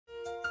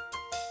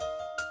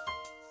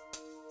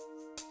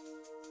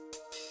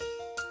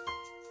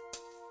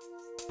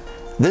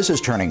This is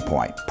Turning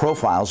Point,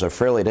 profiles of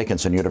Fairleigh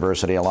Dickinson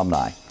University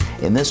alumni.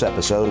 In this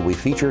episode, we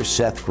feature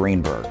Seth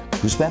Greenberg,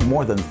 who spent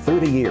more than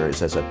 30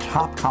 years as a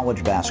top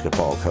college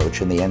basketball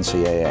coach in the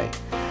NCAA.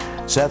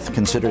 Seth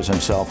considers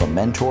himself a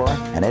mentor,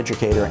 an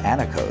educator,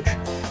 and a coach.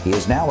 He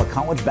is now a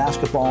college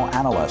basketball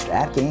analyst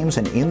at games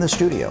and in the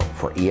studio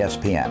for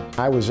ESPN.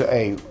 I was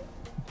a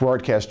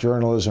broadcast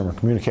journalism or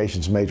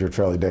communications major at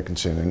Fairleigh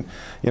Dickinson,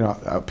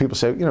 and people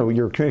say,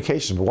 you're a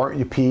communications, but why aren't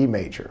you a PE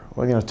major?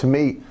 Well, to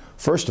me,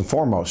 first and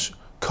foremost,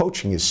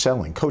 coaching is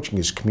selling, coaching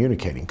is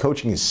communicating,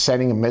 coaching is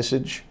sending a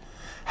message,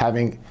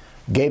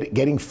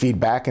 getting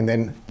feedback, and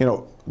then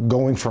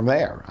going from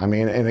there. I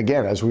mean, and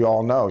again, as we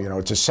all know,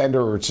 it's a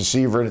sender or it's a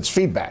receiver and it's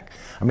feedback.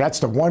 I mean,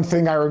 that's the one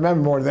thing I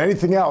remember more than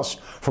anything else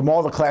from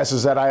all the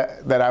classes that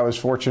I was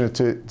fortunate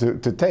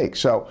to take.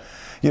 So,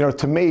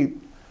 to me,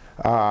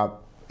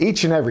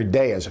 each and every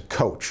day as a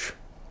coach,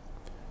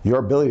 your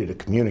ability to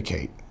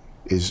communicate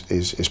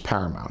is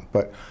paramount.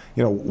 But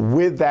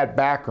with that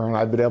background,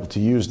 I've been able to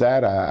use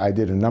that. I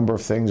did a number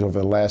of things over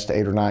the last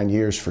 8 or 9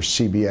 years for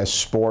CBS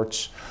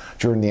Sports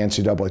during the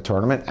NCAA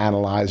tournament,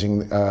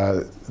 analyzing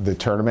the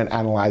tournament,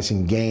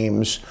 analyzing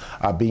games,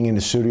 being in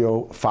the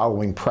studio,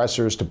 following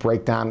pressers to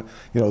break down,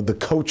 the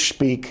coach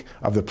speak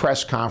of the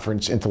press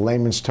conference into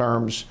layman's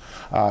terms,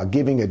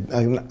 giving,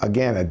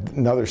 again,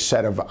 another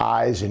set of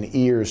eyes and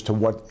ears to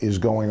what is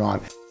going on.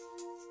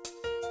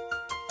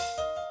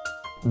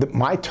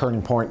 My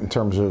turning point in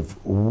terms of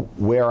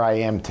where I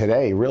am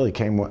today really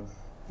came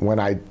when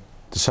I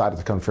decided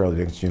to come to Fairleigh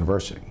Dickinson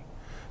University.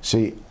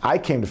 See, I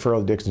came to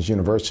Fairleigh Dickinson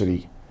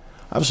University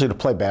obviously to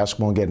play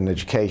basketball and get an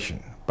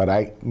education,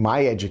 but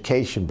my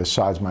education,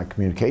 besides my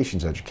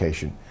communications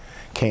education,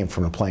 came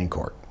from the playing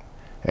court.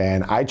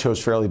 And I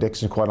chose Fairleigh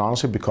Dickinson, quite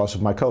honestly, because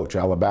of my coach,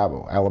 Al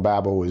Ababo. Al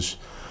Ababo was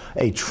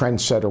a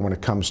trendsetter when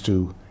it comes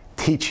to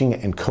teaching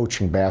and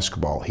coaching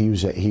basketball. He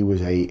was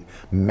a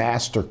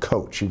master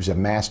coach. He was a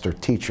master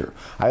teacher.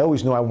 I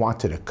always knew I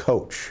wanted to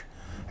coach,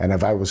 and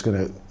if I was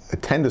going to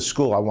attend a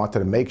school, I wanted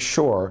to make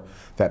sure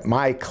that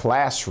my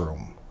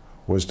classroom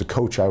was the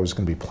coach I was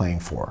going to be playing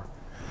for.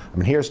 I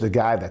mean, here's the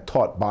guy that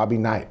taught Bobby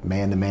Knight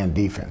man-to-man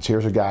defense.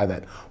 Here's a guy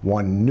that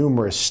won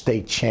numerous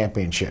state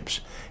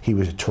championships. He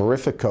was a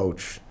terrific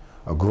coach,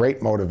 a great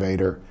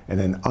motivator, and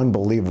an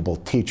unbelievable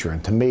teacher.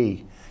 And to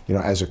me,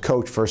 as a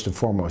coach, first and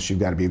foremost, you've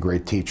got to be a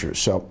great teacher.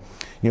 So,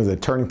 the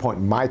turning point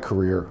in my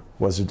career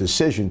was a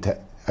decision to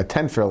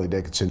attend Fairleigh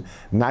Dickinson,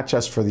 not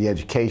just for the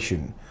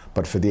education,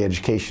 but for the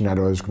education that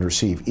I was going to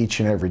receive each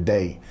and every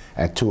day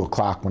at 2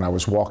 o'clock when I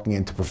was walking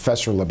into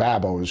Professor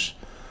Lababo's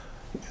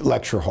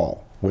lecture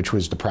hall, which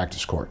was the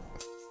practice court.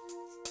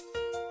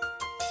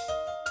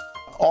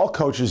 All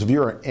coaches, if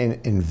you're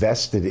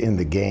invested in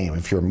the game,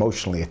 if you're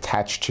emotionally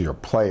attached to your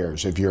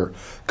players, if you're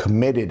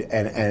committed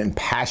and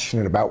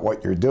passionate about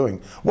what you're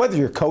doing, whether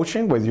you're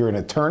coaching, whether you're an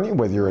attorney,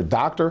 whether you're a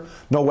doctor,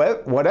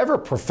 whatever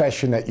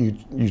profession that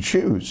you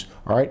choose,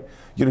 all right,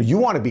 you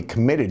want to be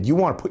committed. You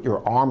want to put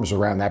your arms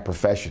around that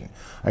profession.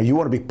 You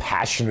want to be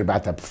passionate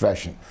about that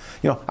profession.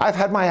 I've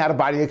had my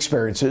out-of-body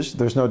experiences.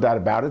 There's no doubt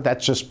about it.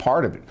 That's just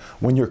part of it.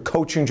 When you're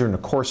coaching during the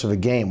course of a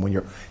game, when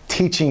you're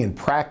teaching in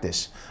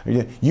practice,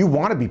 you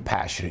want to be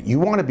passionate. You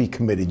want to be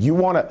committed. You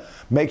want to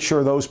make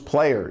sure those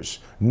players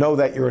know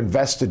that you're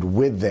invested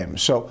with them.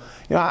 So,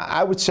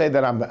 I would say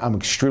that I'm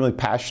extremely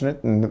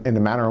passionate in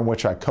the manner in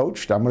which I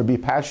coached. I'm going to be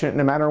passionate in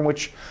the manner in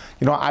which,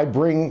 I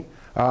bring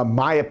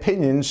my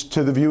opinions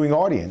to the viewing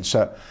audience.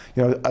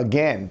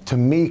 Again, to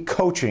me,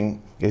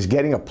 coaching is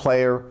getting a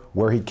player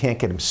where he can't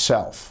get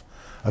himself,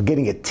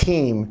 getting a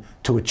team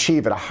to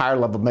achieve at a higher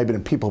level maybe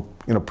than people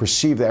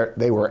perceive that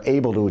they were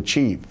able to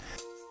achieve.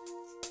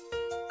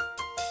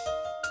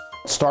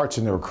 It starts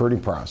in the recruiting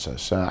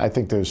process. I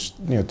think there's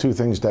two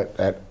things that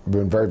have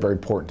been very, very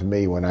important to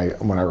me when I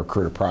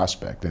recruit a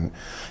prospect. And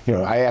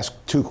I ask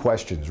two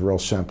questions real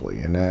simply.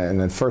 And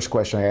the first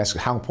question I ask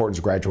is, how important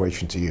is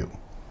graduation to you?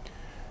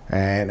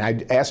 And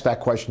I asked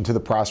that question to the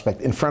prospect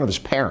in front of his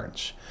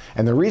parents.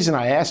 And the reason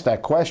I asked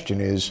that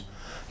question is,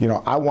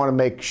 I want to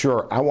make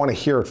sure, I want to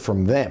hear it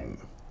from them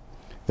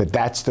that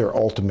that's their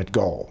ultimate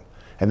goal.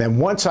 And then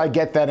once I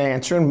get that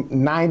answer, and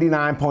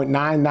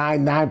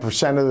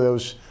 99.999% of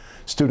those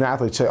student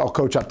athletes say, oh,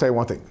 coach, I'll tell you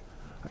one thing,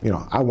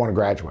 I want to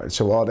graduate.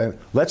 So, well, then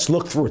let's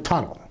look through a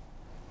tunnel.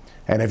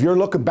 And if you're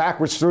looking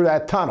backwards through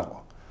that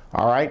tunnel,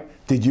 all right,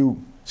 did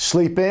you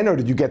sleep in or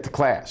did you get to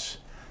class?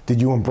 Did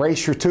you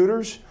embrace your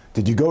tutors?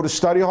 Did you go to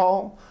study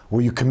hall?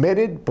 Were you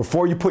committed?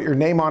 Before you put your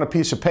name on a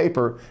piece of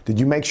paper, did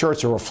you make sure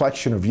it's a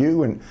reflection of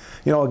you? And,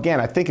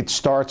 again, I think it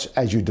starts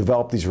as you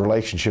develop these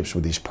relationships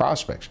with these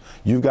prospects.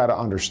 You've got to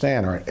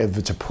understand, all right, if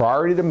it's a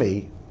priority to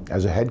me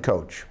as a head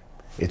coach,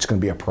 it's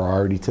going to be a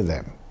priority to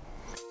them.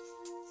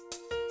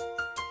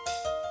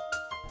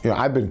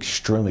 I've been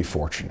extremely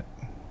fortunate.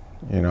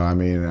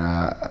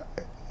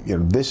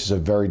 This is a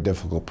very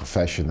difficult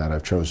profession that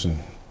I've chosen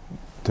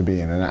to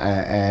be in.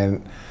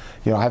 And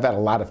I've had a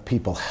lot of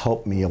people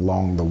help me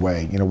along the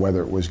way,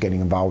 whether it was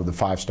getting involved with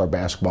the 5-star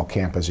basketball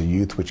camp as a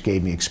youth, which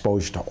gave me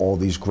exposure to all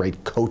these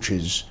great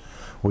coaches,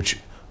 which,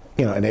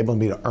 enabled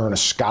me to earn a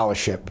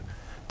scholarship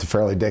to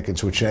Fairleigh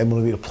Dickinson, which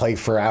enabled me to play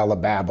for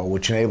Alabama,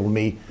 which enabled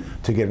me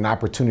to get an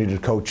opportunity to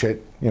coach at,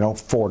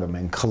 Fordham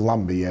and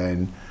Columbia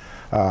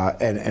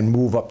and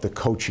move up the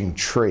coaching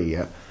tree.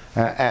 And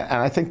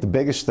I think the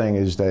biggest thing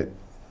is that,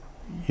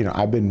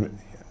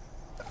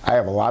 I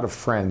have a lot of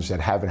friends that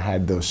haven't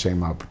had those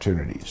same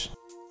opportunities.